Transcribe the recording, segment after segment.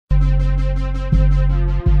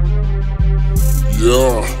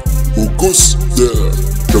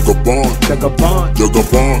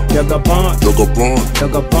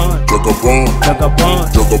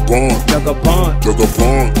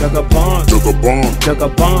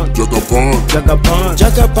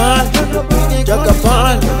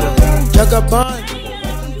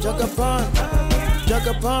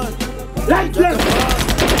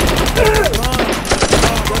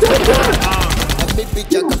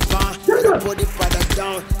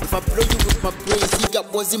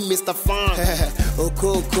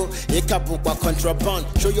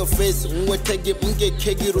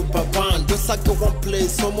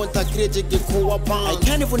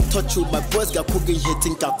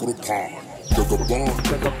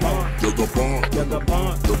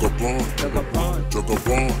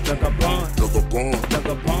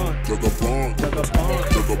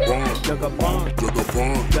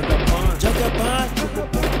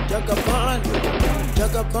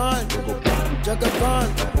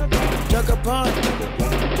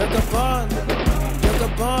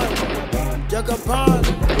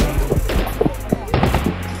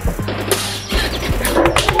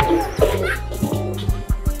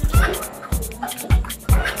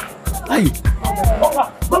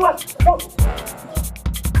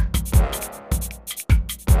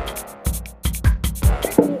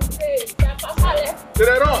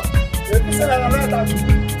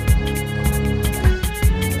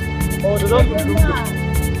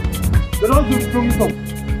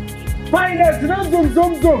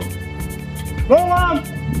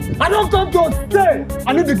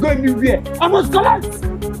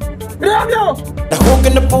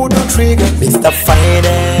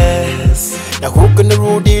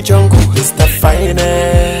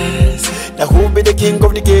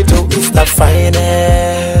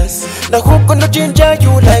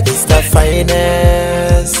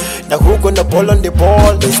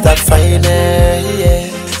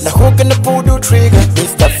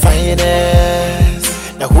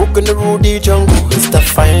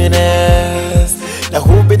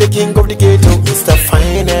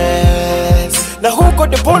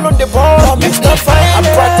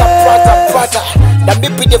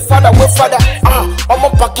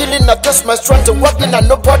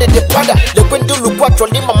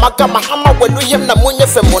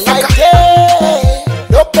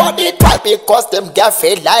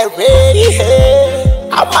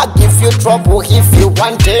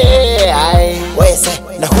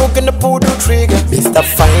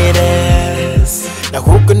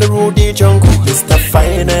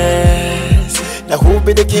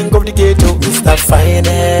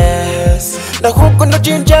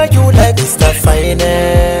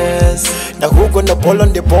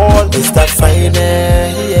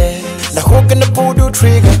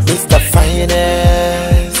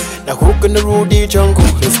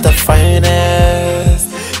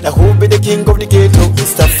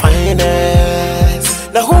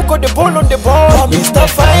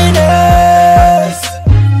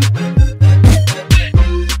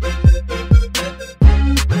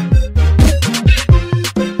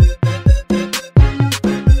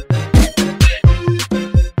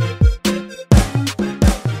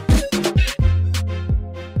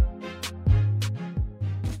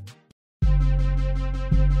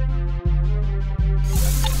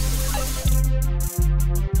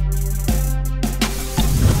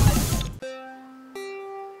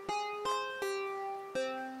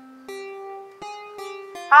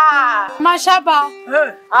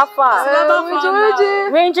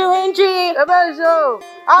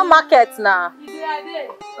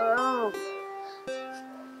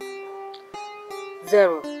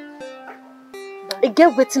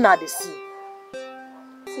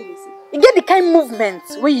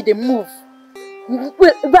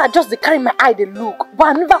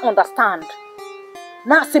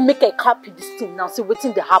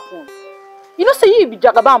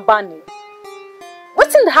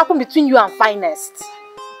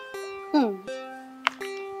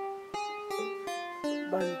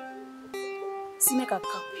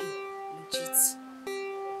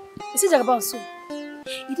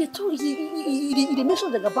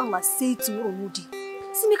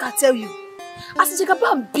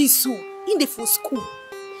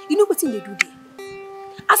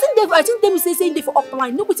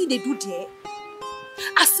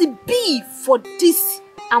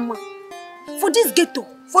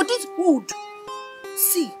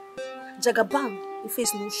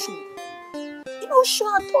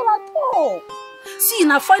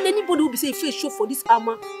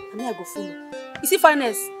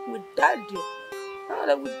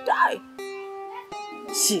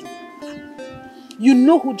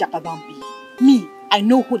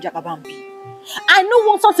I know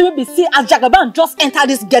one something will be see as Jagaban just enter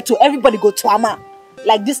this ghetto, everybody go twama.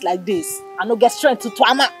 Like this. I no get strength to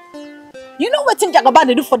twama. You know what thing Jagaban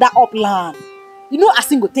they do for that upland? You know as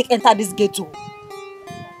go take enter this ghetto.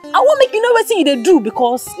 I won't make you know what thing they do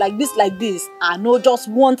because like this. I no just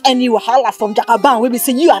want any wahala from Jagaban. We be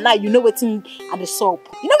say you and I, you know what thing at the soap.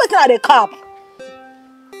 You know what thing at the cap.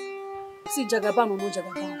 See Jagaban or no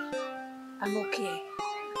Jagaban, I don't care.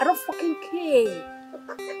 I don't fucking care.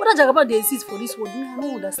 Whether Jagaban they exist for this world, I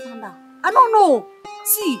don't understand that. I don't know.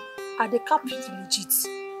 See, are the cap is legit?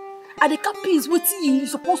 Are the cap is what you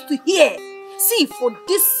supposed to hear? See, for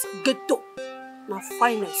this ghetto, now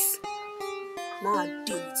finest. Now I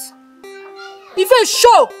do it. If you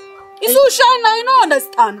show, it's so shine now, you don't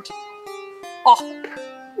understand. Oh.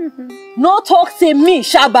 No talk say me,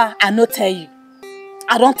 Shaba, I no tell you.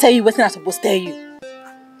 I don't tell you what I'm supposed to tell you.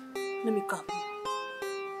 Let me copy.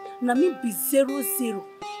 Now me be 00,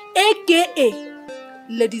 aka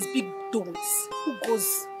ladies big doings. Who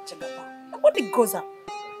goes Jagaban? What it goes up?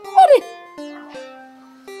 What it?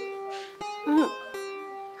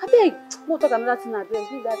 I beg, no talk another thing. I beg,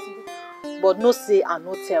 give that thing. But no say I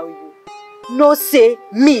no tell you. No say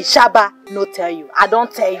me, Shaba, no tell you. I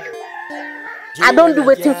don't tell you. I don't do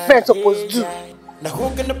what friends supposed to do. Now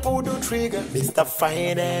who gonna pull the trigger? Mr.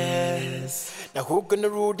 Finest. Now who gonna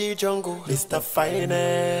rule the jungle? Mr.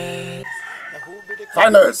 Finest.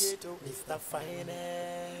 Finest. Mr.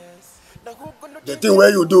 Finest. The thing where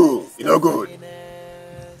you do, you know good.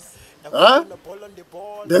 Huh?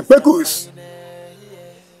 The pekus.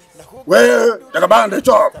 Where Jagaban the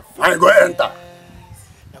chop, I go enter.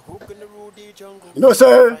 You know,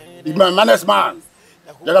 sir, he's my manest man.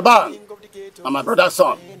 Jagaban, I'm my brother's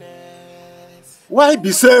son. Why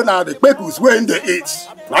be saying now the pekus where in the eat?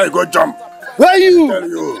 Now you go jump. Where you? I tell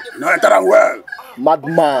you know enter them well.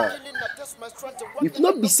 Madman. If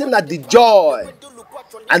not be saying that the joy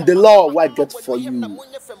and the law I get for you,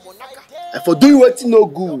 and for doing what no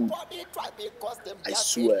good, I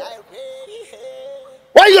swear.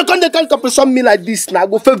 Why you can't comprehend me like this now?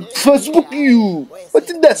 Go Facebook you. What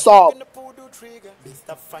is this up?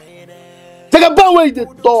 Take a bad way to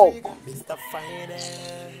talk.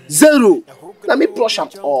 0. Let me brush am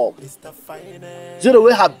up. 0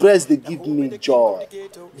 where her breast they give me joy.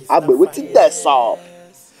 But what is this up?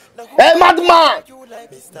 Hey madman!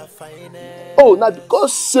 Oh, now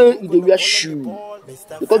because say you dey wear shoe,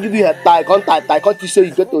 because give you a tie, can't you say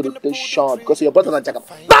you get to rotation because your brother na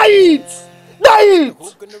Jagaban. Die it!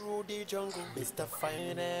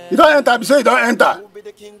 You don't enter, you say you don't enter.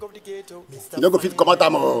 You don't go fit come out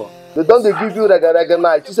am. They don't they give you rega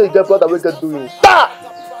night. You say you get brother we can do it.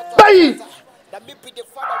 Die it!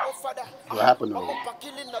 What happened?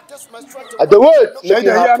 I the word. Say they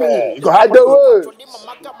hear me. You go I happen. the word.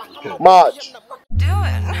 March.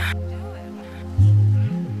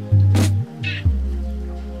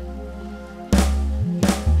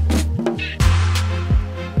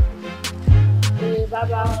 Hey,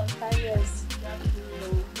 Baba, Finest.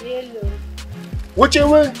 Yellow.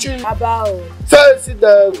 Winchy. Baba. Say sit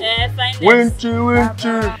down. Finest.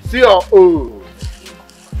 Winchy. See your own.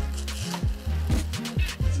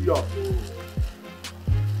 See your own.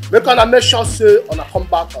 Make sure say on a come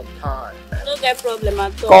back on time. No get problem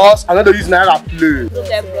at all. Cause I know they use naira play. No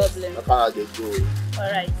get problem. That's how they go.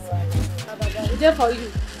 Alright. Baba, we there for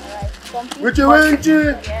you. Alright. Winchy.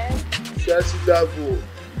 Yes. Chelsea devil.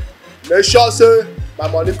 Make sure say my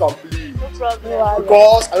money complete. No problem.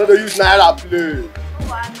 Because I know they use naira play. No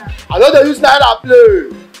wahala. I know they use naira play.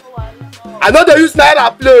 No wahala. I know they use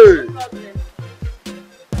naira play. No problem.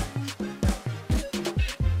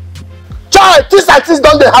 Child, things like this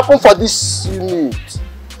don't they happen for this unit.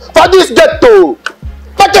 For this ghetto.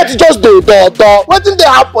 Packet just the door. What did they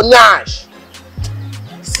happen, Nash?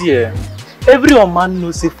 See, every man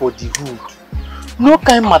knows say for the hood. No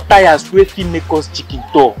kind Matthias wey fit make us chicken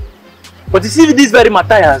talk. But you see this very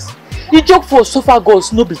Matthias, he joke for sofa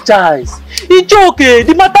gods no be choice. He joke,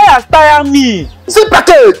 the Matthias tire me. See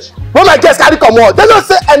package. When my guests carry come out, they don't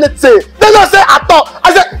say anything. They don't say at all.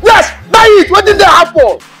 I said, yes, buy it. What did they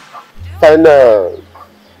happen? Finance.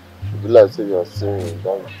 You like say you're saying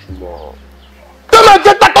that's too much. Don't my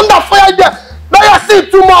get that under fire there. Now you're saying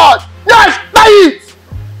too much. Yes, buy it.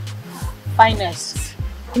 Finest.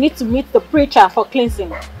 You need to meet the preacher for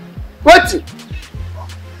cleansing. Wait.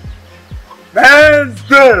 Man's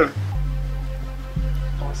there.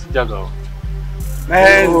 Jago. I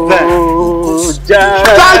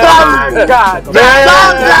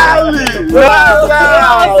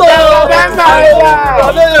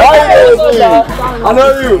know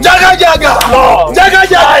you. Jaga Jaga. Jaga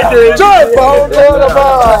Jaga. Joy.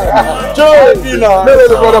 Joy.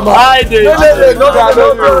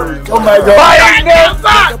 Oh my God.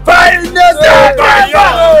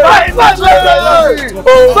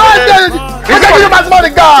 He's taking my money,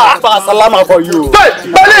 God. Salama for you.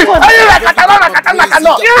 Believe.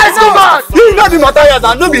 You know the Matthias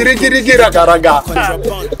and no be rigi raga.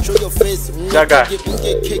 Jaga,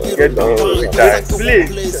 get down with that,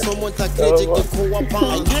 please.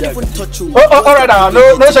 Alright now,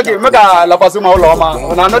 no shaking. Make a la pasuma uloma.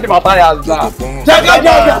 I know the Matthias now.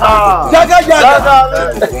 Jaga.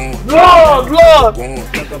 Lord.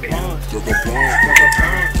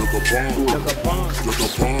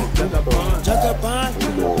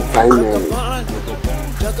 Finally,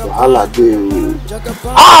 wahala dey.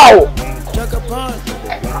 Ow!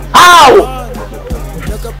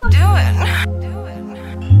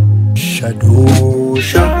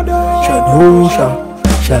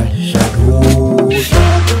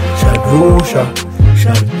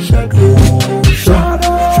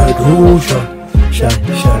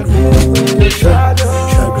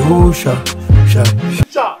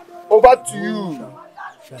 Over to you.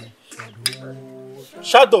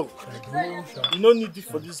 Shadow, you no need it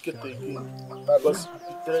for this ghetto again because you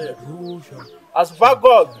betrayed. As far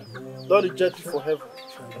God don't reject you for heaven,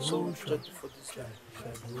 so reject you for this life.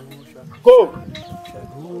 Go.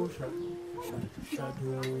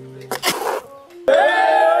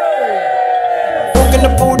 Who gonna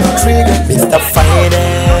pull the trigger? Mr.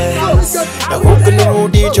 Finest. Now who gonna rule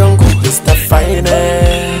the jungle? Mr.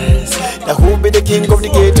 Finest. Now who be the king of the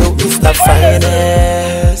ghetto? Mr.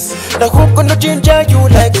 Finest. Now who gonna ginger you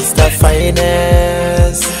like Mr.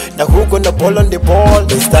 Finest? Now who gonna pull on the ball?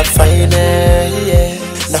 Mr. Finest. Yeah.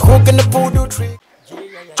 Now who gonna pull the trigger?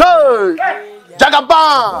 Hey,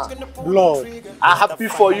 Jagaban. Lord, I'm happy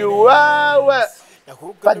for you. Well.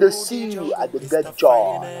 But to see you at the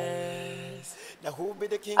Ghetto.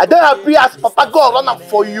 I don't happy as Papa God run up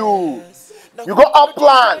for you. You go up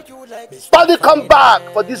plan. Study come back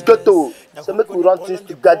for this ghetto. So make we run things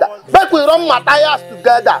together. Make we run Matthias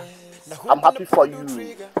together. I'm happy for you,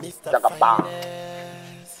 Jagaban.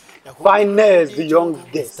 Finest the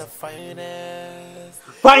youngest.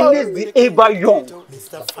 Finest the ever young.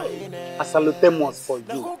 I salute them once for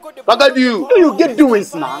you. Look at you. You get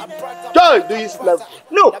doings now. Joy, do you sleep?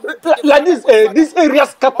 No, like this area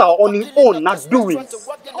scatter on its own, not doings.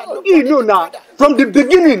 You know now, from the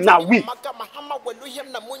beginning now we.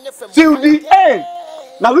 Till the end.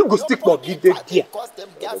 Now we go stick for give them here.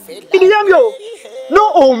 In the end, yo,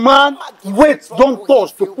 no old man wait, don't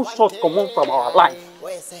touch to push us come on from our life.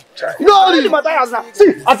 No, the Matthias now.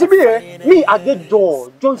 See, as me, I get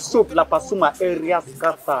door. Just soap la pasuma area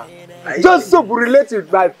scatter. Just soap related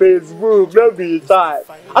by Facebook, no be time.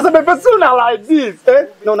 As a person like this,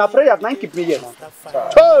 no, na prayers, now keep me here now.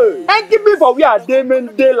 And keep me for we are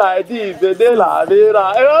demon day like this, the day like this.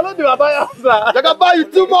 I don't do Matthias. Jagaban, you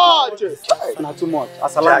too much. Not too much.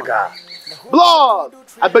 Jaga. Blood,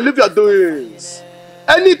 I believe you're doing.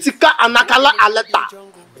 Any tika anakala aleta.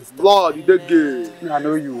 Blood, you did good. I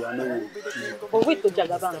know you. But wait to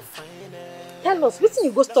Jagaban. Tell us, what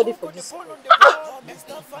you go study for this school?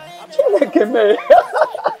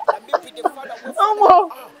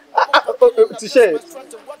 Tisha,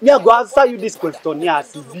 me I go answer you this question here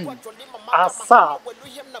as it be. Asa.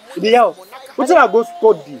 What I go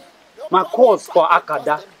study? My course for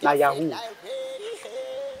Akada na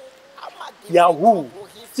Yahoo.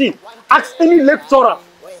 See, ask any lecturer.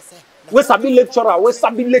 We sabi lecturer,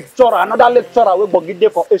 another lecturer we go get there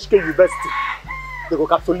for HK University. They go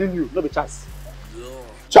capsuling you, no be chance.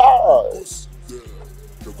 Charles.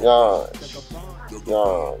 Yeah,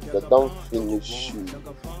 they don't finish you.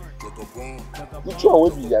 Which one will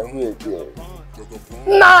be Yahoo again?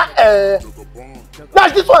 Nah,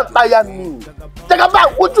 this one tire me. Jagaban,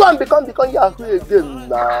 which one become Yahoo again?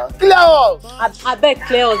 Nah, clear us. I beg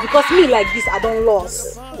clear us because me like this, I don't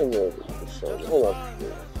lost.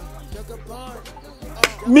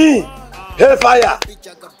 Me, Hellfire,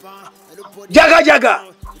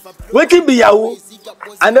 Jaga. Wetin be Yahoo?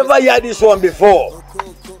 I never hear this one before.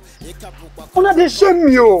 Una dey shame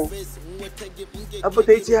me o.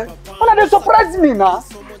 Una dey surprise me now.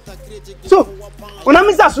 So, una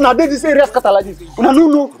miss as una dey this area scatter like this. Una no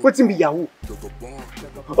know wetin be Yahoo.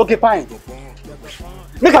 Okay, fine.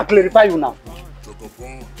 Make I clarify you now.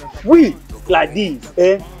 We like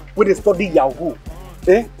this, we dey study Yahoo.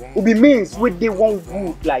 will be means with the one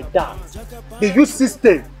good like that. They use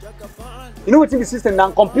system. You know what the system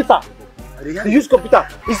now? Computer. They use computer.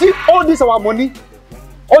 You see all this our money,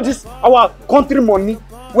 all this our country money,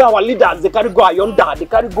 where our leaders they carry go Ayonda, they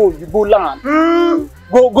carry go Yibo land,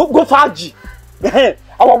 go Faji.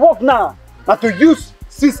 Our work now to use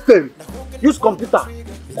system, use computer,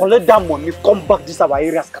 collect that money, come back this our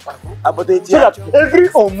area scatter. So that every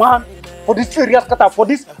man for this area scatter, for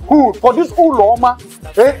this hood, Loma,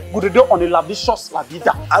 would do on a lavish la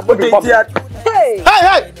vida. Hey,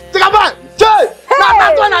 Jagaban! Hey!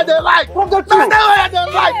 That's one I don't like! That's the one I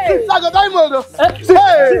don't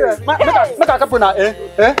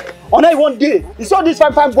like! On one day, you saw these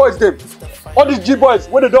fine boys them. All these G boys,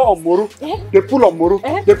 when they do on Moro, they pull on Moro,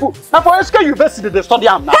 they pull. Now for SK University, they study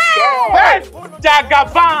am now. Hey!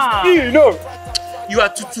 Jagaban! You know. You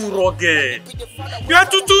are too rugged. You are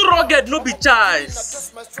too rugged, no be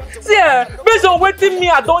choice. See, based on waiting me,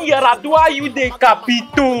 I don't hear do I you the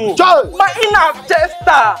capito. My inner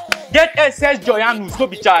chester get SS Joyanus, no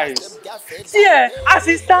be choice. See, as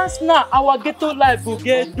it stands now, our ghetto life will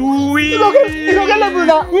get do it. You go get level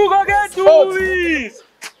now. Who go get do it?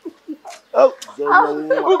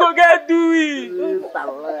 Who go get do it?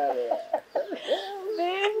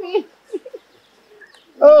 Baby.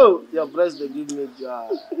 Oh, your breast they give me joy.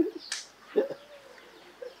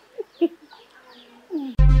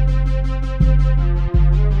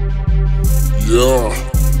 Yeah,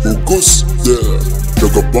 who goes there?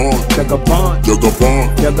 Jagaban, Jagaban,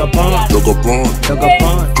 Jagaban, Jagaban, Jagaban,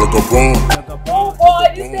 Jagaban, Jagaban. Oh boy,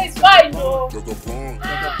 this day is fine, no. Jagaban,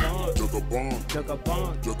 Jagaban, Jagaban,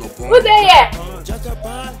 Jagaban. Who's there here?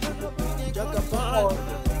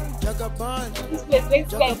 This place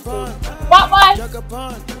makes sense. What boy?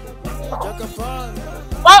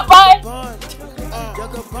 What boy?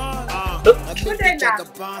 Who's there now?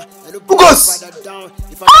 Who goes?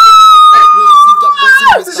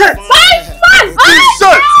 T-shirt!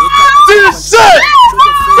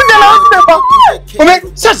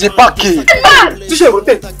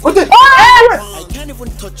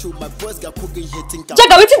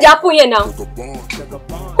 Jaga, what did happen here now?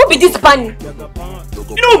 Who be this bunny?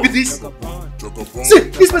 You know who be this? See,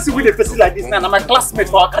 this person with a person like this now, I'm my classmate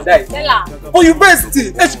for Akadai. For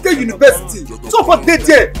university, HK University. So for they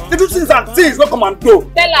there, they do things and things, what come and go.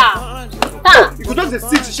 Stella! You could just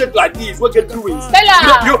sit to shake like this, what get doing?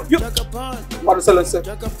 Stella! You. Marcelo said.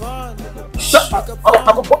 I go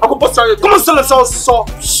bust your head. Come on, Stella, so.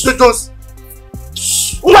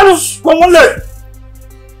 Let us. One leg.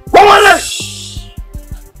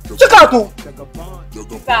 Check out.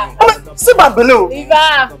 See my below.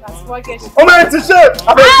 Viva! Oh my t-shirt.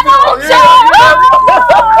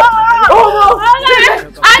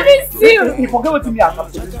 I didn't see you. You forget what me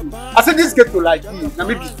I said this get to like you. Now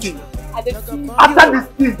maybe king. After this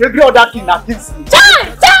king, every other king na king.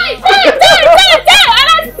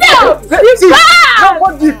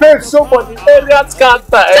 Nobody pays somebody. Area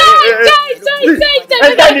scatter.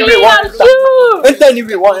 Enter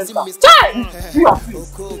anyway, one enter.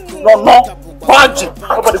 No, Baji.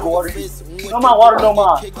 Nobody go worry. No man worry, no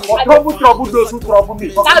man. Trouble those who trouble me.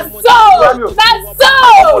 That's so.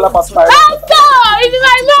 It's my man.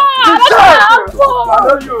 I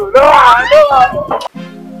know you. No, I know.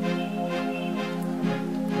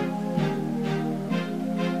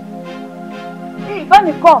 Hey, when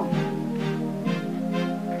you come,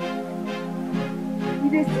 you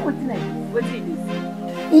dey see wetin like this? Wetin you dey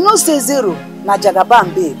see? You know say zero na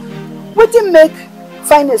Jagaban babe. Wetin make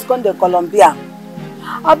Finest come the Colombia?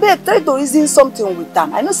 Abeg try to reason something with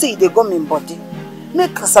am. I know say e dey gum in body.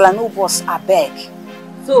 Make kasala no boss abeg.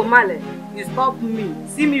 So Male, you stop me.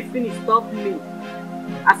 See me finish, stop me.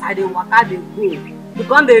 As I dey waka dey go, you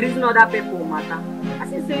come dey reason other people matter. I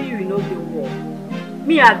say you no dey work.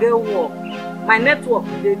 Me I get work. My network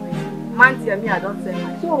dey busy. Man tell me I don't send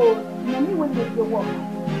my. So na me when dey work.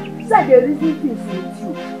 Say dey reason things with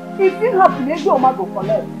you. If it happen, every woman go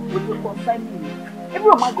collect. Wetin concern me? Every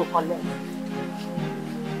woman go collect.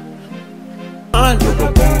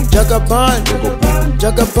 Jagaban,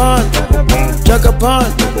 Jagaban, Jagaban, Jagaban,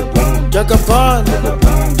 Jagaban,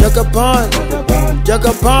 Jagaban,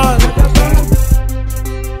 Jagaban.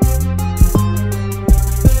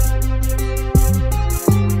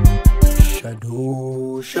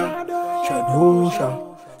 Shadosha, Shadosha,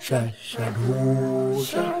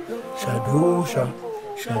 Shadosha, Shadosha,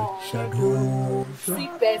 Shadosha.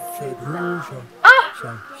 Sick person. Ah!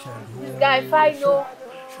 This guy fine, no.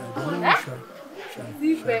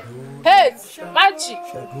 Hey, Manchi,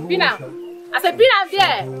 Pina. I said, Pina,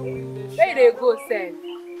 there. Where they go, send?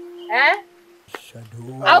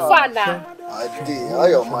 How far now? I did. How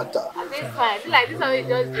your matter? I think fine. I feel like this one is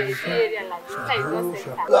just the area like this. Like just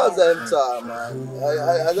enter. Just enter, man.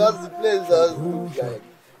 I just the place just look like.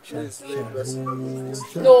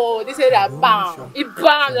 No, this area bam. It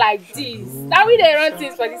bam like this. How we they run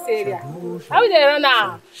things for this area? How we they run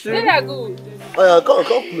now? This area good. Oh yeah, come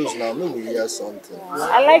close now. Maybe we hear something.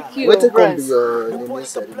 I like you. Wait till come to your name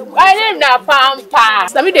ceremony. My name na Pampa.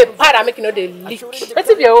 Now me the part I make you know the leak. Let's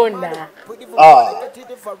see your own now. Ah,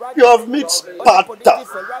 you have met Sparta. I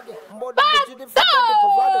will show you something.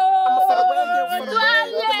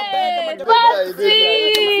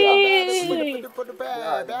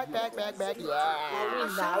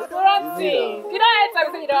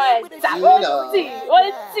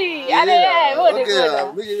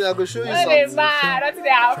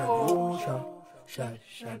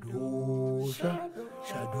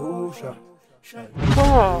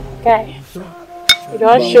 Okay. You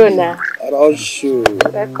don't show now. I don't show.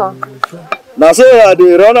 Welcome. Now say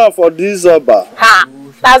the runner for this bar. Ha!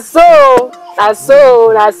 That's so. That's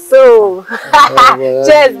so. That's so.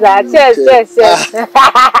 Cheers, man. Cheers.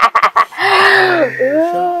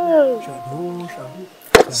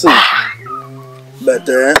 See, but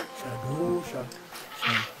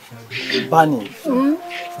Bunny,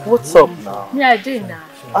 what's up now? Yeah, I do now.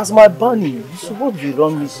 As my bunny, you supposed to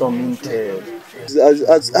run me some intel.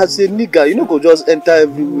 As a nigga, you know, go just enter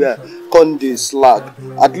everywhere, con dey slack.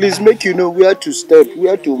 At least make you know where to step,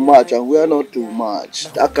 where to march, and where not to march.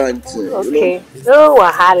 That kind of thing. Okay. You know? No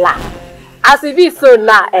wahala. As it be so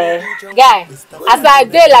now, guy, as I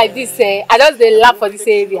dey like this, I just dey laugh for this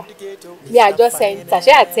area. Me, I just enter.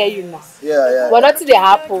 Shall I tell you now? Yeah. But nothing dey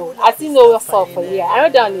happen. I still know what's up for here. I know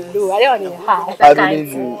down the low, I don't on the high. I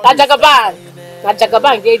believe you. Na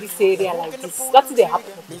Jagaban get this area like this. Nothing dey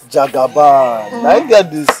happen. Jagaban. I get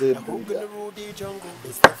this.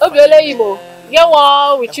 Obiole Imo, get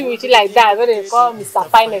one with you like that. What they call Mr.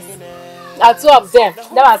 Finest. And two of them.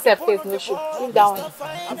 That one said face no show. Leave that one.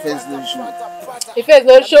 Face no show. If face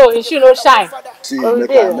no show, his shoe no shine. See, make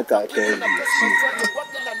I tell you.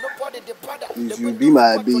 If you be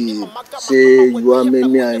my babe, say you want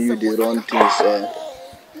me and you they run things,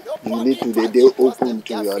 you need to dey open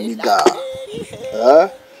to your nigga.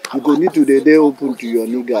 You go need to dey open to your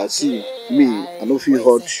nigga. See, me, I don't feel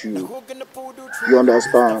hurt you. You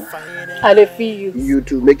understand? I dey feel you. You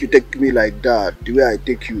to make you take me like that, the way I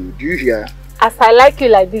take you. Do you hear? As I like you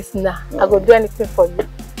like this now, I go do anything for you.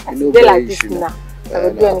 As you dey like this now, I go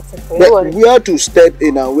do anything for you. But we have to step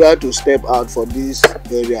in and we have to step out for this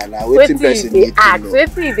area now. Waiting person need to know.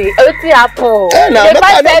 Wetin happen?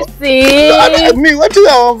 Me, what you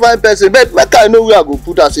want find person? But make I know where I go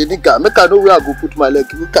put as a nigga. Make I know where I go put my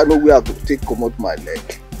leg. Make I know where I go take come out my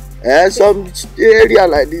leg. Some area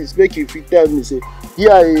like this, make you fit tell me say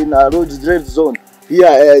here in a road red zone.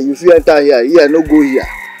 Here you fit enter here. Here no go here.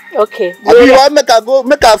 Okay. You want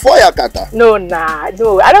make a fire kata? No. I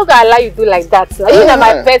don't gonna allow you do like that. You know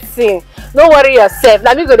my person. Don't worry yourself.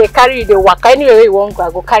 Now me go dey carry you the waka anywhere you want.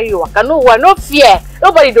 I go carry you waka. No one, no fear.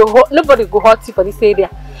 Nobody go hurt you for this area.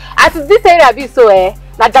 As this area be so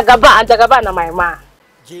na Jagaban na my man.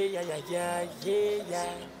 Yeah.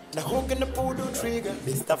 Now who gonna pull the trigger?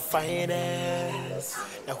 Mr. Finest.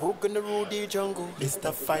 Now who gonna rule the jungle?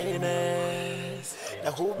 Mr. Finest.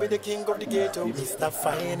 Now who be the king of the ghetto? Mr.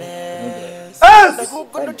 Finest. Now who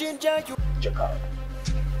gonna ginger you? Check out.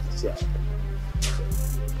 Yeah.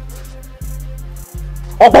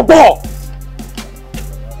 Oh,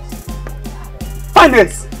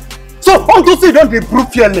 Finest. So on to say don't be prove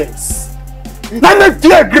fearless. Now make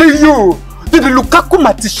you agree you. Did the Lukaku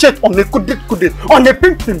my t-shirt on a kudit, on a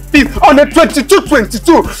pink, on a 22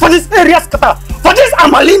 for this area scatter, for this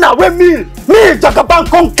Amalina where me Jagaban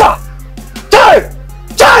conquer. Chai,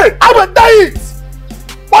 I will die it.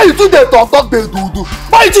 Why you do they talk they do?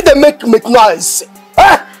 Why you do they make noise?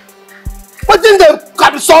 What did they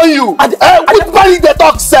capture you? Which body they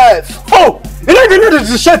talk self? Oh, you don't even know the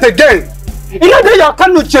t-shirt again. You know that your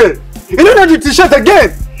canuche. You don't know the t-shirt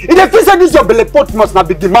again. If the face this your belly pot must not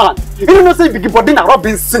be demand. You don't know say big body na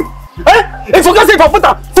Robinson. If you can say if I put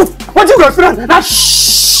a what you go friend? Now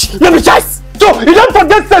shh. Let me choice. So you don't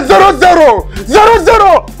forget say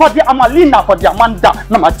 0-0 for the Amalina for the Amanda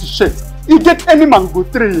na my t-shirt. You get any mango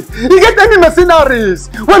tree. You get any mercenaries.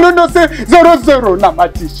 When you don't say 0-0 na my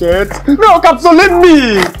t-shirt. No, capsulate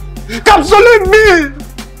me.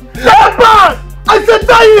 I said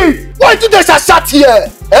die. Why do they shut here?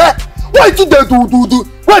 Why do they do?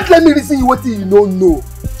 Wait, let me listen you what you don't know.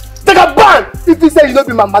 Jagaban, if you say you don't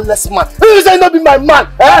be my manless man, if you say you don't be my man,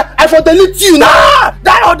 I for delete you now.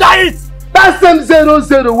 Die or die it. That same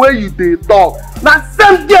 0-0 where you they talk. Now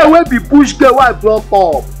same girl wey be bush girl wey I brought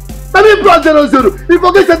up. Na me brought 00. You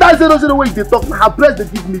forget say that 00 wey you dey talk na her breast dey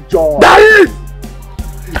give me joy. That is.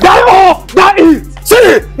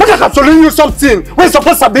 See, make I capture you something wey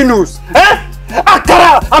suppose sabi news.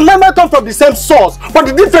 Akara and Mama come from the same source, but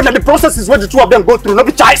the difference in the processes where the two of them go through, no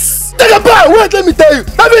be choice. Jagaban, wait, let me tell you.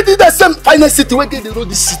 Everything the same finest city where they road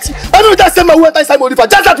this city. Everything the same way I Simon River.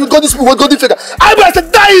 Just that we got this people, we got this figure. I said,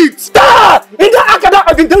 die it. In the academy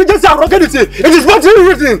of intelligence and ruggedity, it is not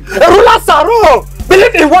written. A ruler sorrow.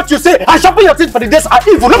 Believe in what you say and sharpen your teeth for the days are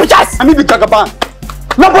evil. No be choice. I mean the Jagaban.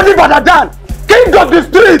 Nobody but than king of the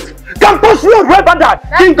street. Campus road right by that.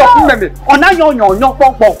 King of women. I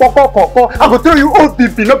go tell you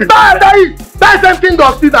ODP, no be. That same king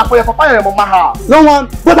of street for your papa and your mama house. No one,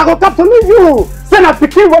 but I go capture you. Send a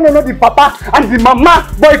pikin when you know the papa and the mama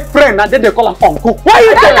boyfriend and then they call him uncle. Why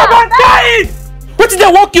you tell about that? What did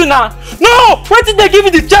they walk you now? No! What did they give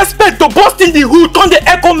you the chest peg to bust in the hood, turn the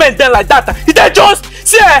echo men there like that? Did they just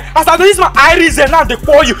see as I use my iris and now they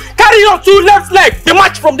call you? Carry your two left leg, the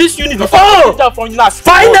match from this unit. Oh! From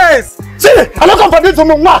finest! See, I don't come for this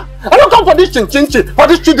woman. I don't come for this chin for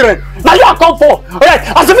these children. Now you are come for. Alright,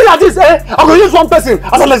 as a like this, I go use one person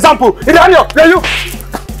as an example. In the area, you.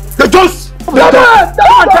 They just.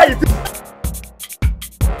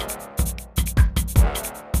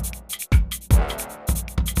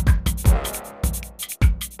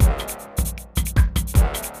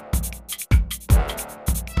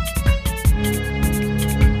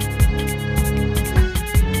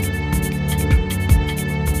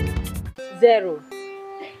 Zero.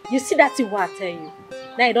 You see that thing what I tell you?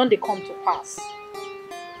 Now it don't they come to pass.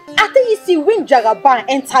 I think you see when Jagaban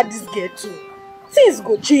enter this ghetto, things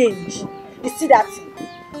go change. You see that thing?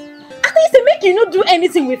 I think you say make you not do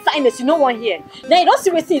anything with Finest, you know one here. Now you don't see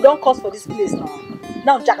what you don't cost for this place now.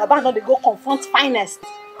 Now Jagaban don't they go confront Finest.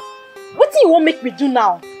 What do you want make me do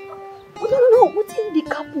now? No, what do you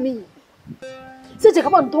cap me? Say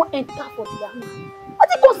Jagaban don't enter for the army. What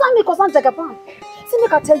do you concern Jagaban? See,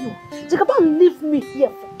 make I tell you, Jagaban leave me here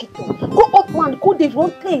for Ghetto. Go up and go the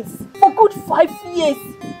wrong place for good 5 years.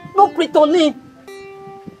 No pretolin.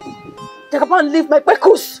 Jagaban leave my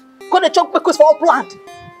pekus. Go the chop pekus for upland.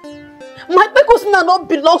 My pekus now not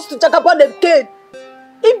belongs to Jagaban again.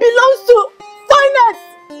 It belongs to Finest.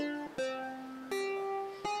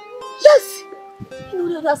 Yes. You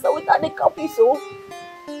know that's how we can make up so.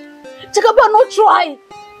 Jagaban no try.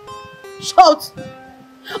 Shout.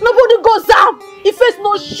 Nobody goes down. He face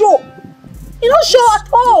no show. He no show at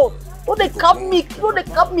all. Don't they cap me? Don't they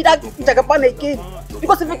cap me that Jagaban again?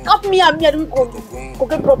 Because if they cap me and me, I don't go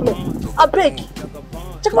get problem. I beg.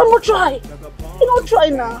 Jagaban no try. He no try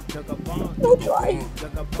now. No try.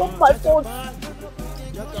 Not my fault.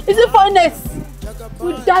 Is it Finest?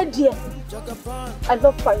 We died here. I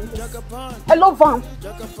love Finest. I love him.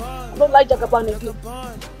 I don't like Jagaban again.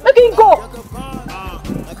 Make him go.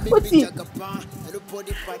 What's he?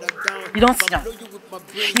 You don't see him.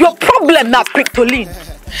 Your problem now, Prictolin.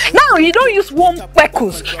 Now you don't use one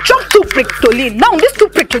pekus, chop 2 Prictolin. Now these 2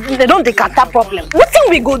 Prictolin, they don't take that problem. What thing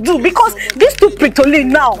we go do? Because these 2 Prictolin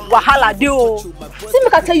now, wahala deo. See,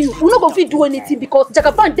 make I tell you, we not go fit do anything because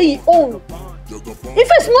Jagaban they own. If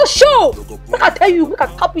it's no show, make I tell you, make I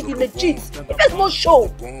copy the legit. If it's no show,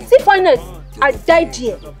 see Finest, I died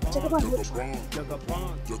here. Jagaban no try.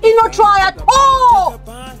 He no try at all.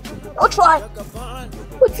 No try.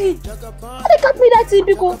 What's he? I they cut me that thing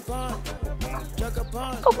because.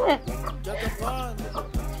 Come here.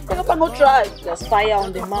 Jagaban no try. There's fire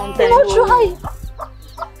on the mountain. No try.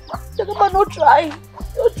 Jagaban no try.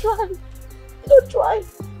 No try. No try.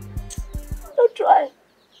 No try.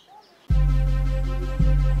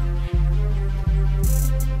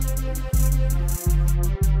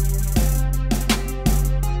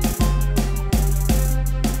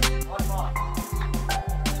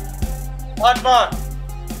 Batman!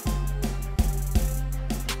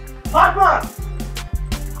 Batman!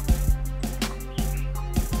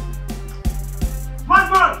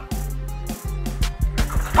 Batman!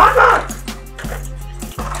 Batman!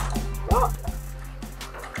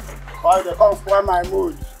 Why they come spoil my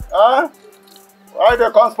mood? Huh? Why they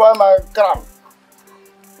come spoil my crown?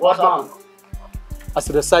 What's up? As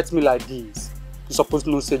you recite me like this, you supposed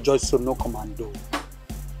to know say Joy Soap no commando.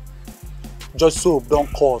 Joy Soap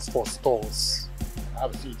don't cause for stores.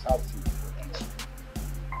 Have a seat, have a seat.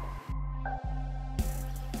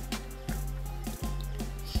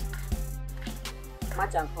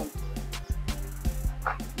 Match and come.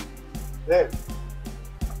 Hey,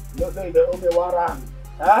 you know say they owe me 1 rand,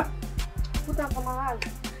 huh? Put that for my hand.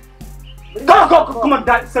 Come on,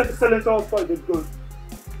 Dad, sell it all for the goods.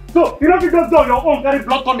 So, you know if you just do your own, carry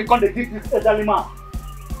blood on the con they give this elderly man.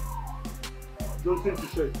 Don't sing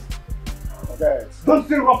t-shirt. Forget. Don't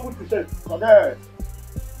sing ruffle t-shirt. Forget.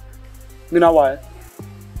 You know why?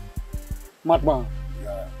 Madman.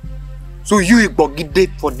 Yeah. So you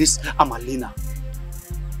did for this Amalina.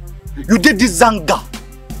 You did this Zanga.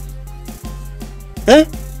 Eh?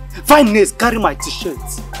 Finest carry my t-shirt.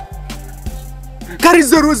 Carry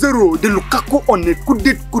 00, the Lukaku on a good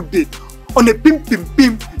date, on a pim.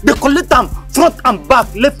 They collect them front and back,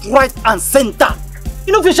 left, right, and center.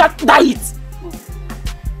 You know, fish at diet.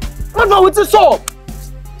 What about with this up?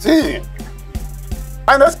 See,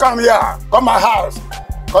 Finest come here, come my house,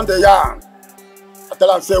 come the yarn. I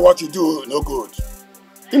tell them say what you do no good.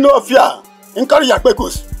 You know fear, in carry your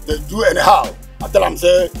pekus, they do anyhow. I tell them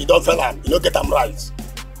say you don't fail them, you don't get them right.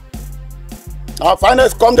 Now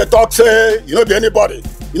Finest come the talk say you don't be anybody,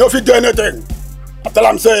 you don't fit do anything. I tell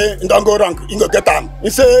him say you don't go wrong, you go get them. He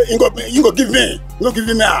say you go give me,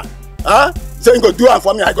 huh? Say you go do am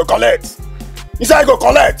for me, I go collect. He say I go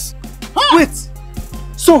collect. Huh? Wait,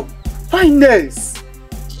 so Finest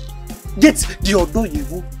get the odo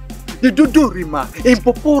you, the dodo rima, in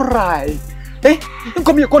popo right? Eh? You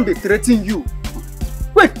come here, come they threaten you.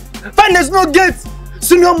 Wait, Finest no get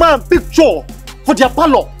senior man picture for their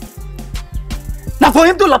parlor. Now for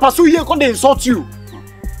him to la pasu here, come they insult you.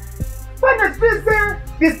 Finest feel say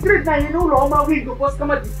the street now you know Loma we go post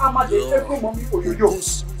come at the armor they echo mommy for you yo.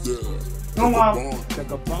 No one.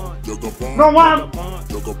 No one.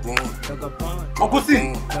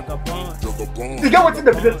 Opportune. You get what's in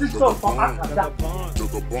the village store from Africa?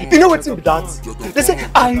 You know what's in that? They say,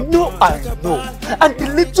 I know. And the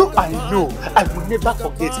little I know, I will never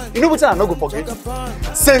forget. You know what I'm not going to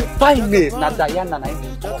forget? Saint Finest, na Diana, na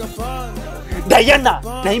Diana,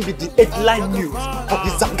 na him be the headline news of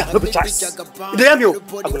this Zanga, no be choice. You hear me? I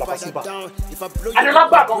will pass you back. I will not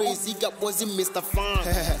back.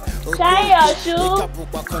 Shine your shoe.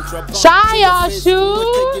 Shine your shoe.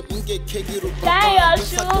 Shine your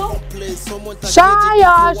shoe. Shine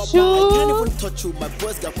your shoe.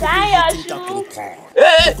 Shine your shoe.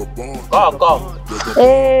 Hey, come.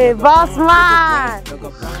 Hey, boss man.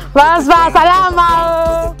 Boss man, salama.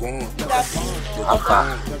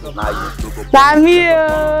 Damio.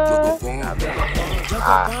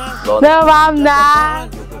 No, Mamna.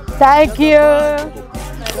 Thank you.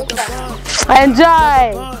 Enjoy.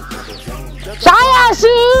 Shine your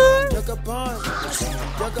shoe.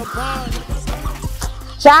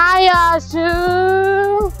 Shine your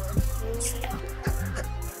shoe.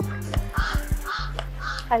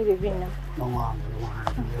 Hi, baby. No,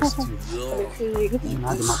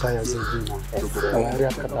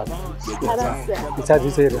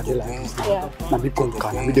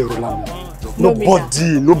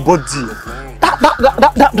 nobody.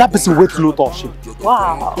 That person waits no touch.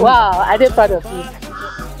 Wow, I did proud of you.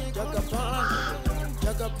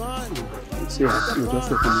 See, you just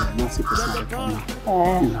say from the 90%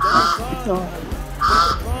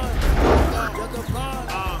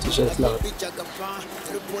 T-shirt love.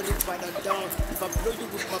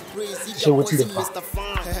 She waiting there.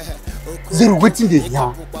 Zero waiting there,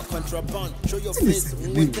 yeah.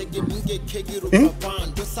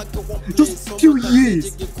 Just few years.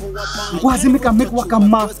 Why make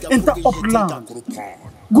Wakama enter upland?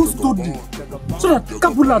 Go study. So that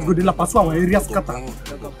Kabula go de la pass our area scatter.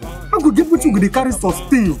 I go give what you go to carry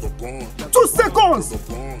sustain. 2 seconds.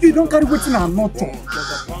 You don't carry waiting and not talk.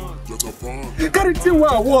 Carry thing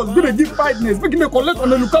where I was, gonna give Finest, making a collect on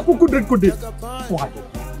the Lukaku good. Why?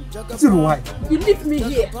 Zero why? You leave me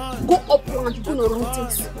here, go up and do no wrong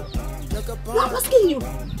things. Now I'm asking you.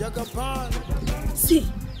 See,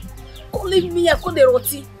 go leave me here, go the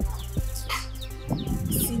roti.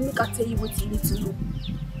 See, make I tell you what you need to know.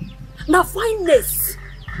 Now Finest,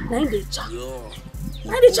 now in the chat.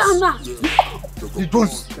 Now in the chat now. He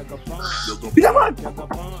does. He never.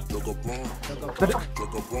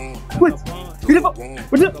 Wait. He never.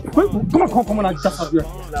 Wait. Come on. I just have you.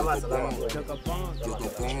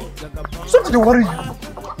 Something to worry you.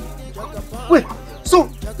 Wait. So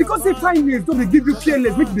because they Finest don't they give you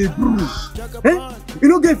fearless, make they brew. Eh? You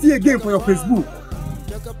don't get fear again for your Facebook.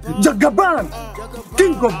 Jagaban,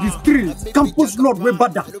 king of the streets, campus lord we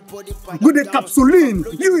bada. Go the capsuline,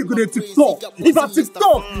 you go the TikTok. If I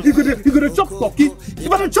TikTok, you go the chop talkie.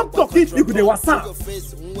 If I chop talkie, you go the WhatsApp.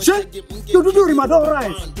 She, you do Ramadan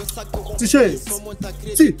rice.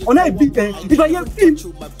 See, on a big if I hear him,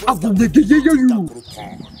 I go get you.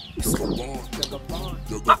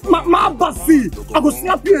 My bossy, I go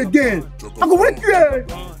snap you again. I go wake you.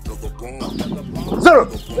 Zero.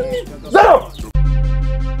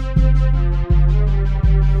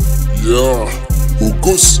 Yeah, who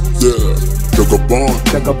goes there?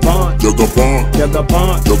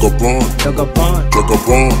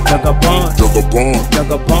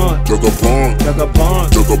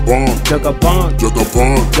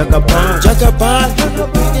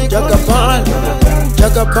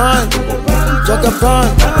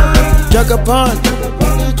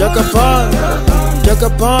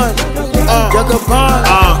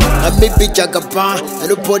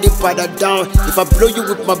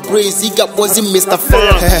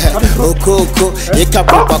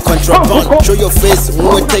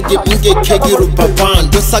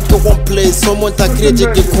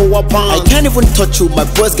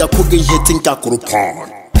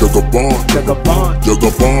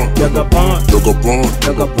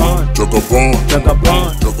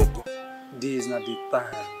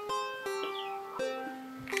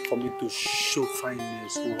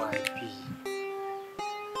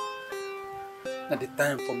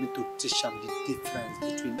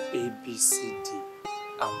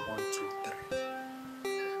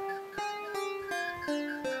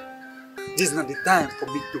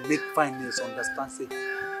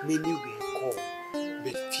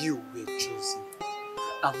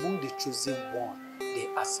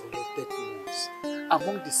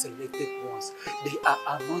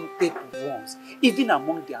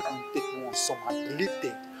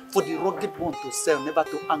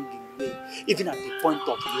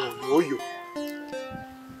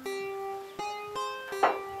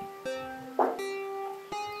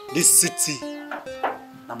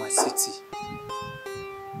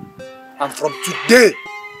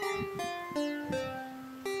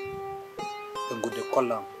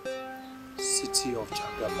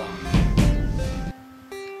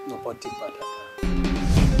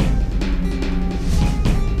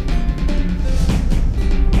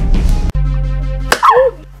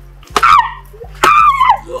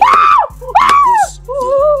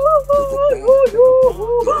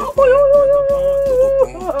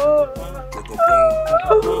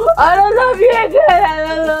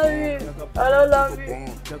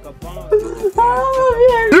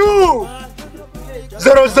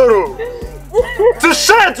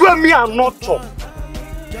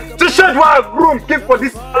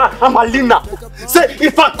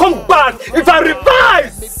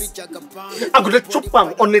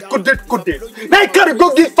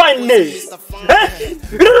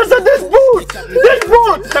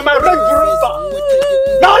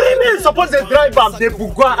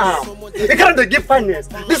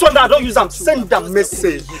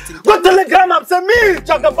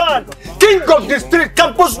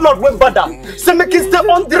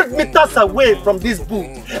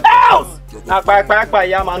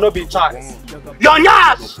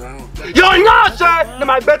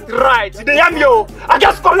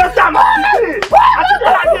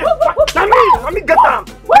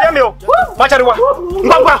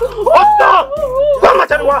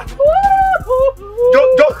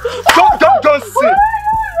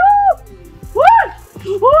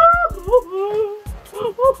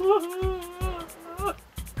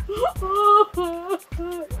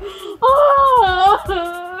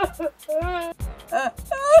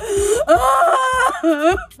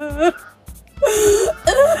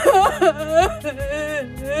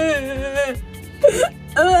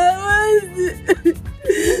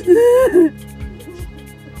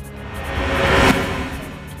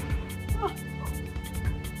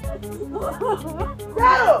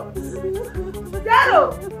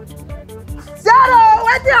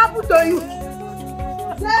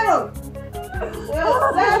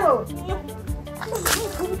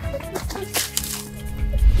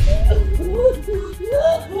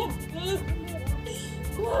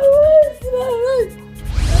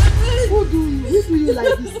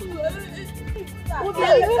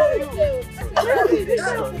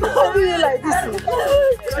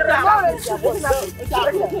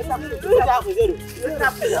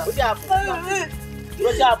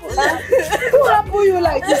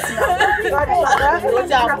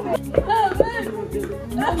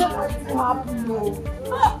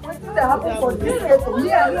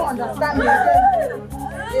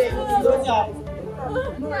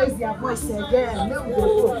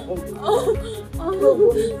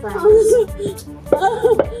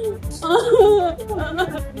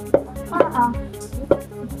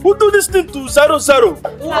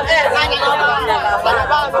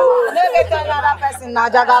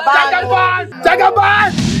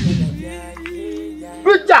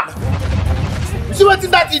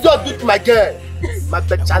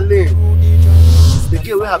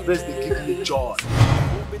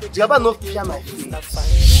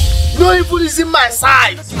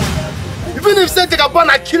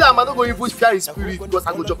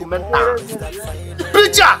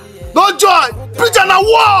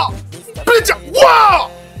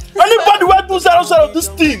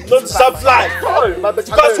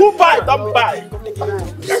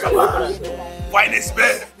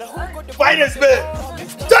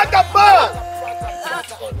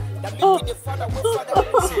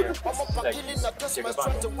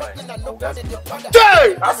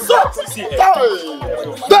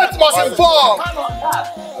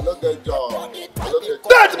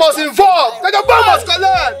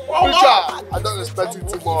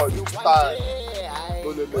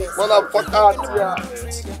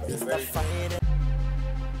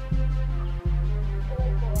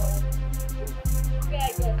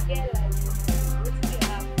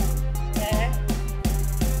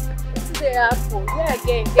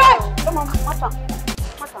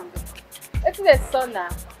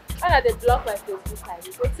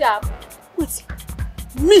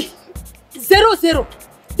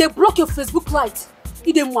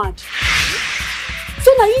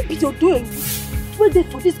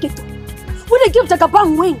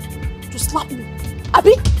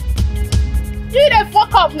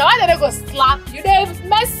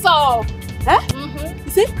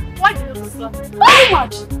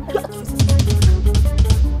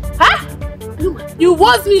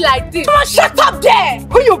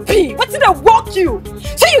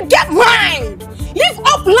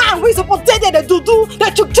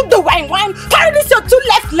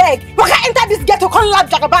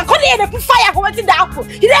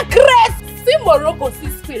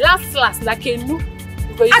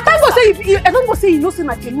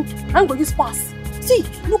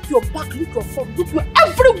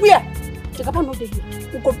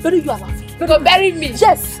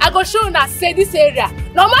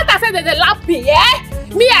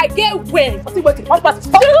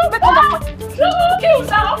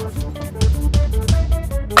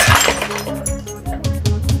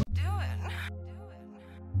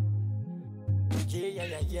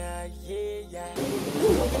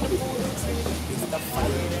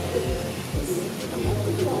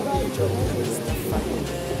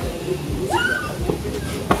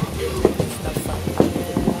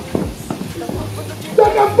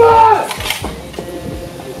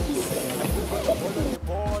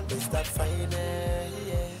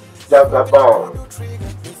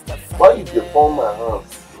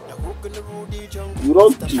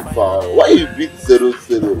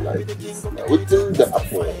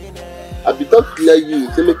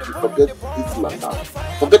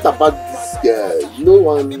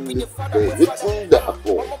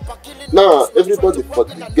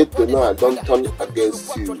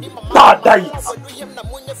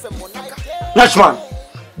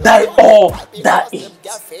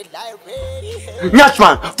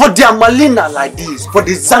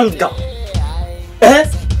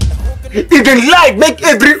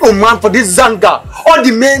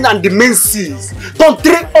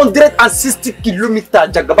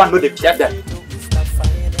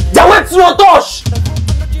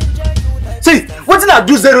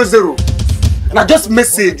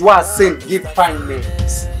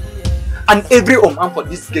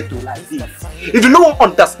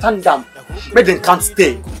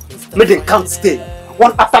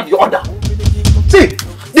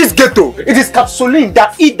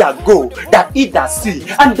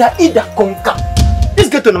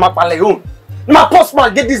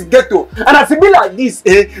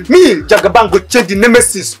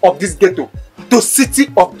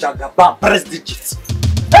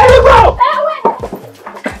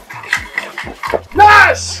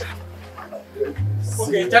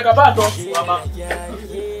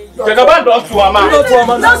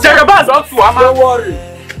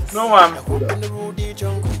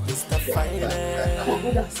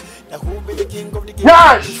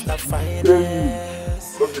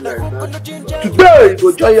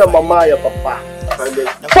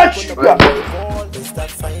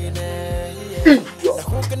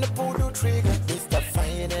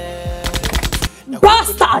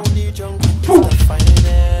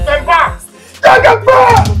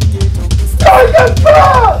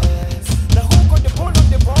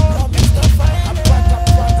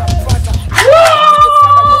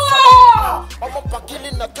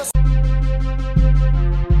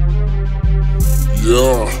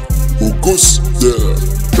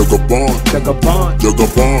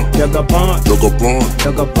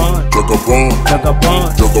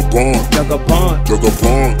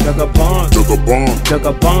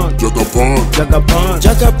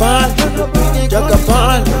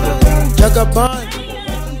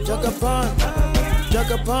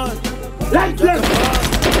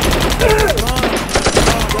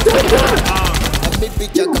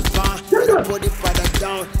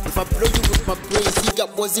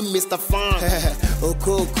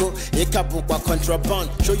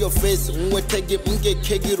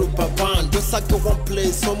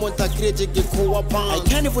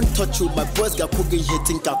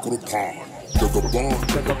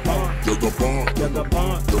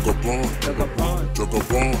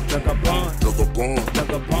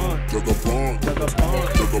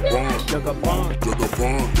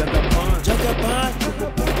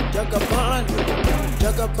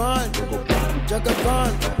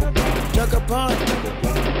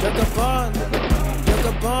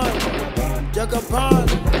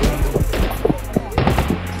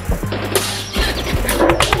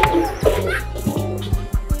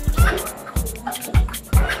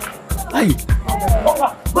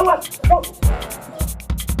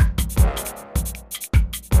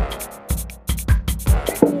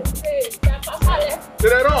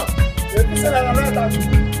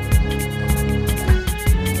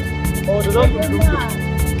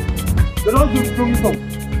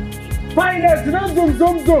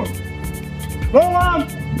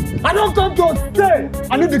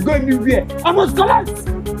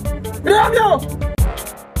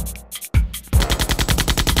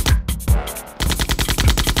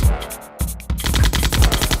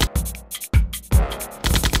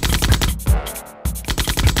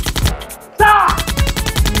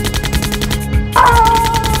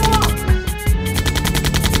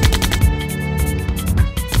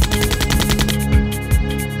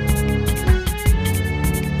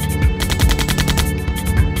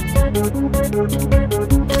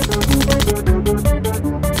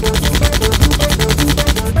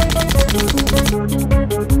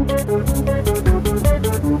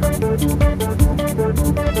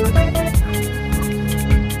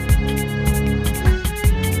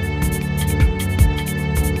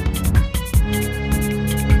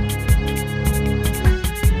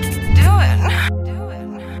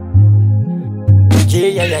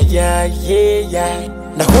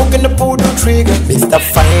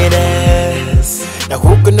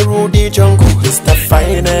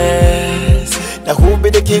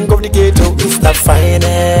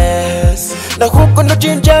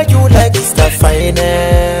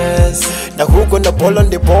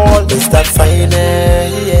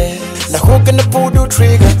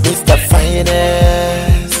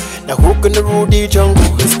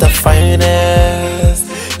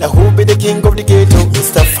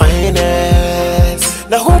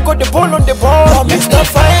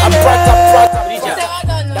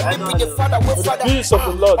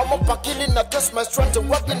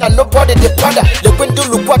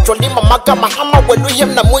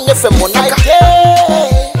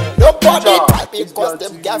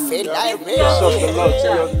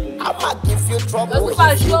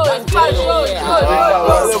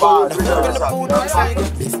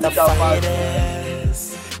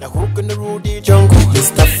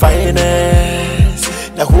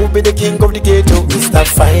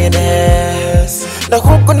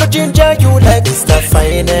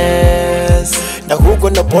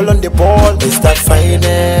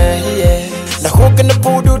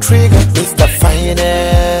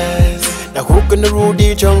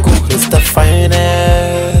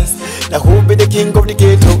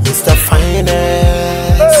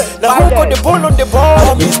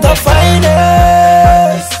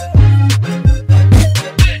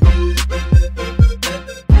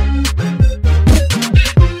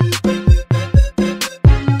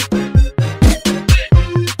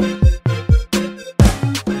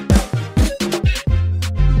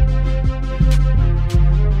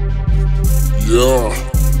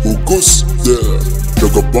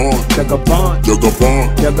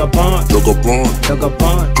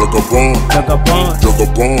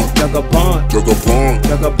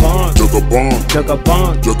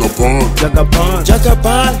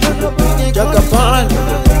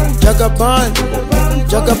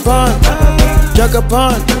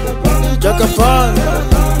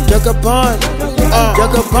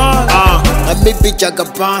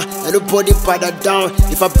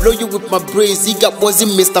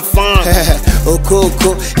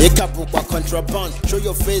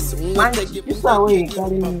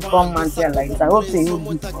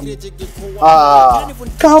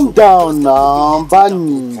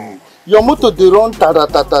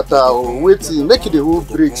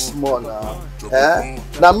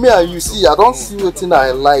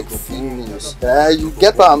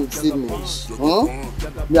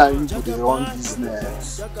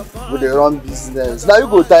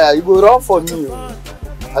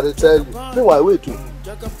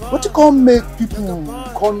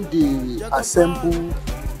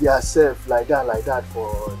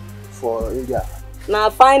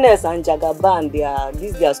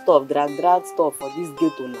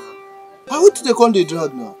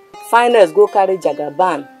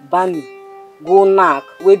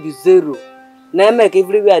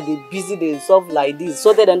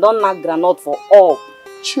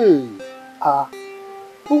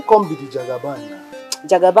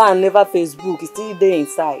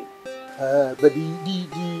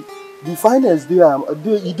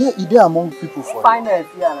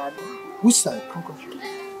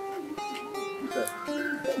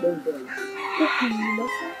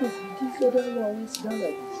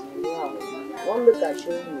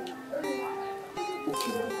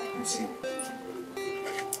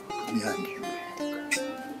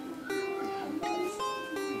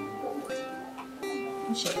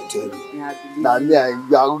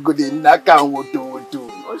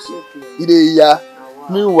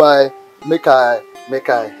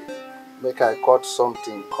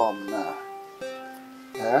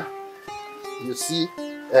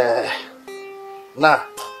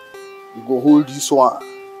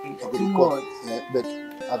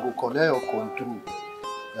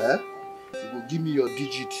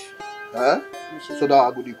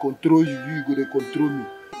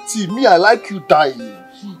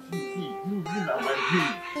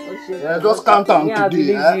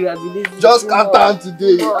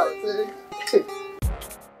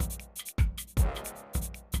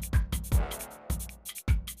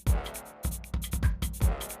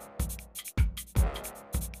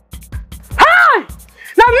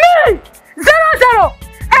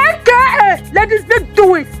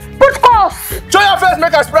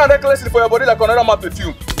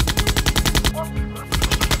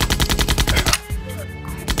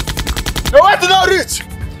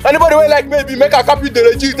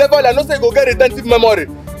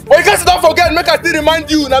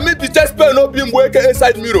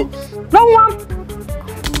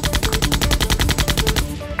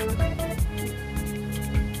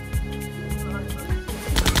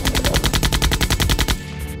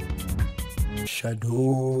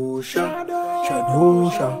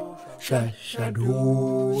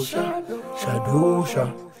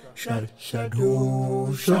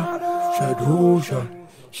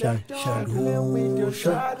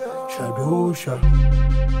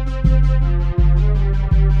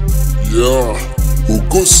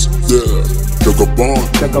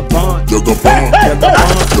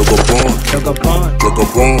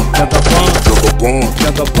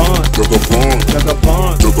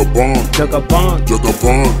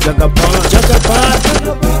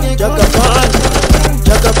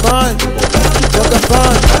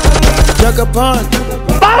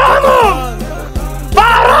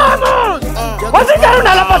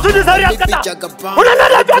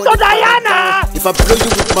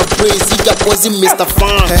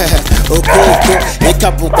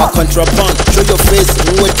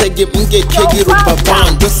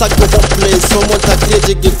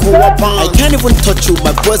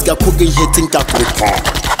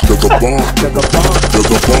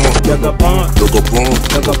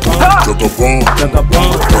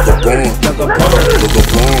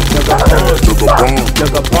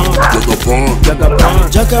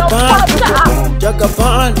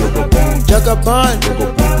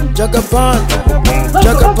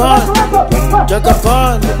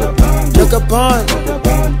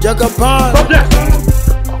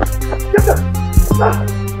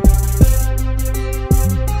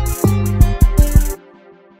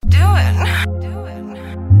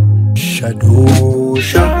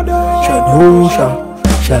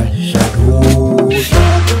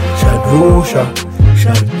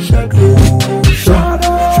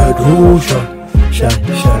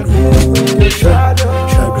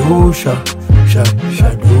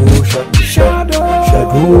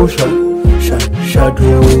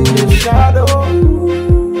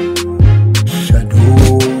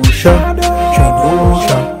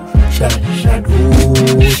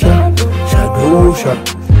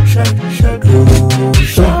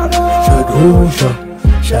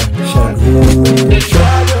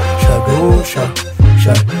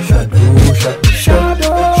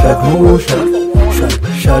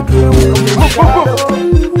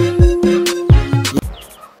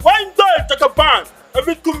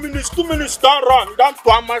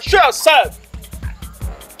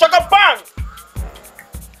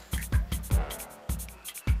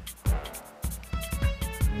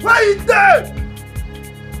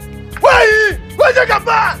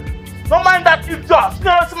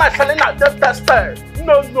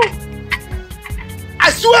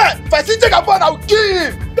 swear, if I see Jagaban, I'll kill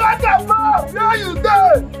him. Jagaban, where you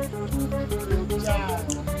there?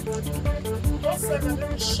 Don't say the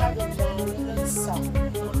name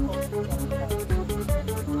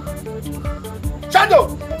Shadow,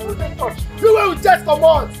 you will just come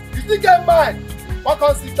on. You still get mine. What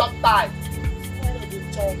can see job time?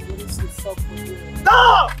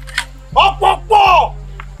 No! Up!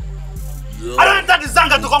 I don't enter the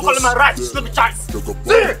Zanga to come call my right. It's not a chance. See, as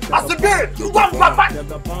the bill, you want Papa.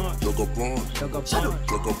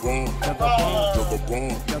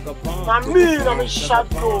 I'm a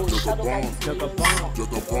shadow.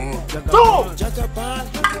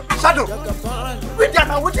 Shadow, wait there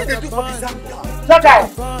now. What did they do for the Zanga?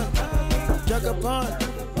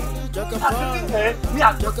 Me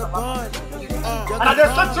and Jagaban. And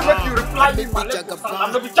there's something that you reply me, I'm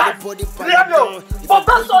not be charged. But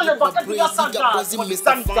that's all your bucket to your Zanga for the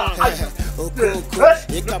Zanga.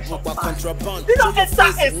 You don't enter a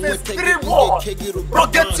three war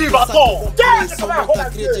prerogative at all. Yes, come on, hold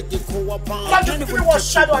on. Like the three war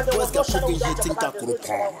shadow and there was no shadow.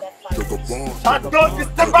 Shadow,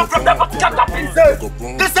 disembark from the Bakaka Princess.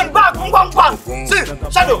 Disembark, bang. See,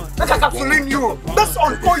 Shadow, like I capsuling you. Based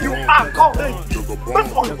on who you are, currently.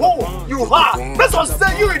 Based on who you are. Based on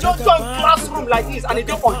say you don't join classroom like this and you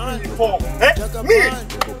don't on uniform. Me,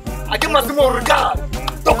 I give my more regard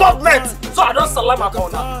to government, so I don't salam my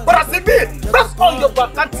corner. But as it be, based on your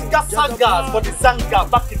Bakantiga sagas for the Zanga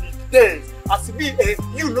back in the days, as it be,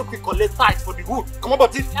 you look we collect tithes for the hood. Come on,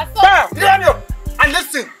 but it. Bam! And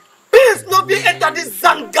listen, please not be enter this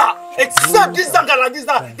Zanga, except this Zanga like this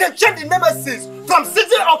now. Then change the nemesis from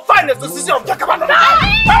city of Finest to city of Jagaban.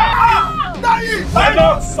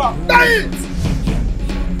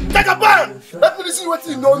 Jagaban! Let me see what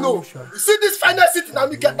you don't know. You see this Finest city now,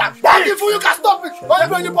 me get that. Bang it for you can stop it.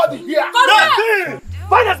 Don't anybody here.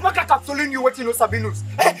 Finest make a capsuling you what you know Sabinus.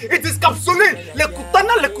 It is capsuling. Le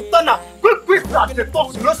Kutana. Quick that the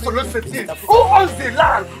talks no solution. Who owns the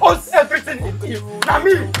land? Owns everything in it. Now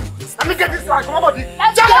me. Let me get this land. Come on, buddy.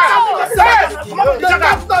 Come on, get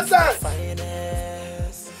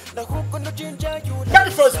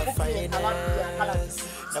the first book.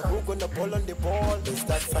 Now who gonna pull on the ball?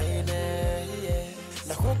 Mr. Finest.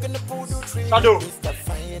 Now who gonna pull the tree? Shadow.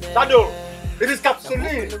 It is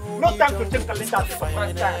capsuling. No time to take calendar at the first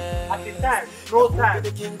time. At the time, no time.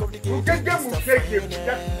 You get them, you take them.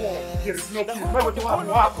 Just war. There is no peace. Why would you have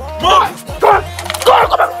war? Come on. Come on.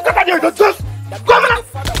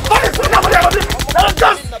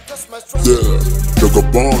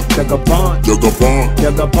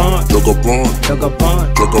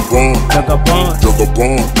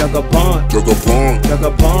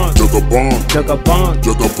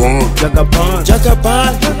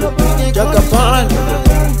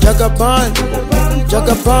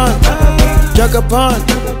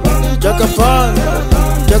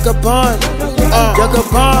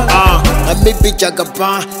 Jagaban. I may be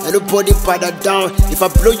Jagaban, and nobody powder down. If I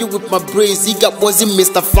blow you with my brains, he got wasn't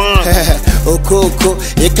Mr. Fan. Oko,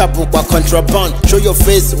 Ekabukwa contraband. Show your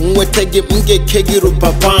face, Unwetege Unge Kegi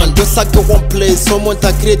Rupaban. Just like one place, someone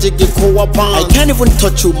Takreje Kowaban. I can't even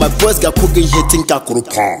touch you, my voice got cooking hitting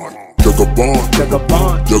Kakurupan. Jagaban.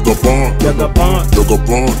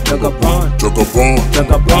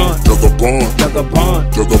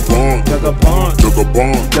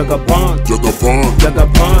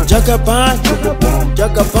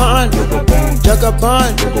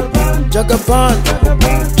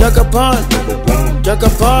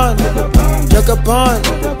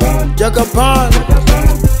 Jagaban.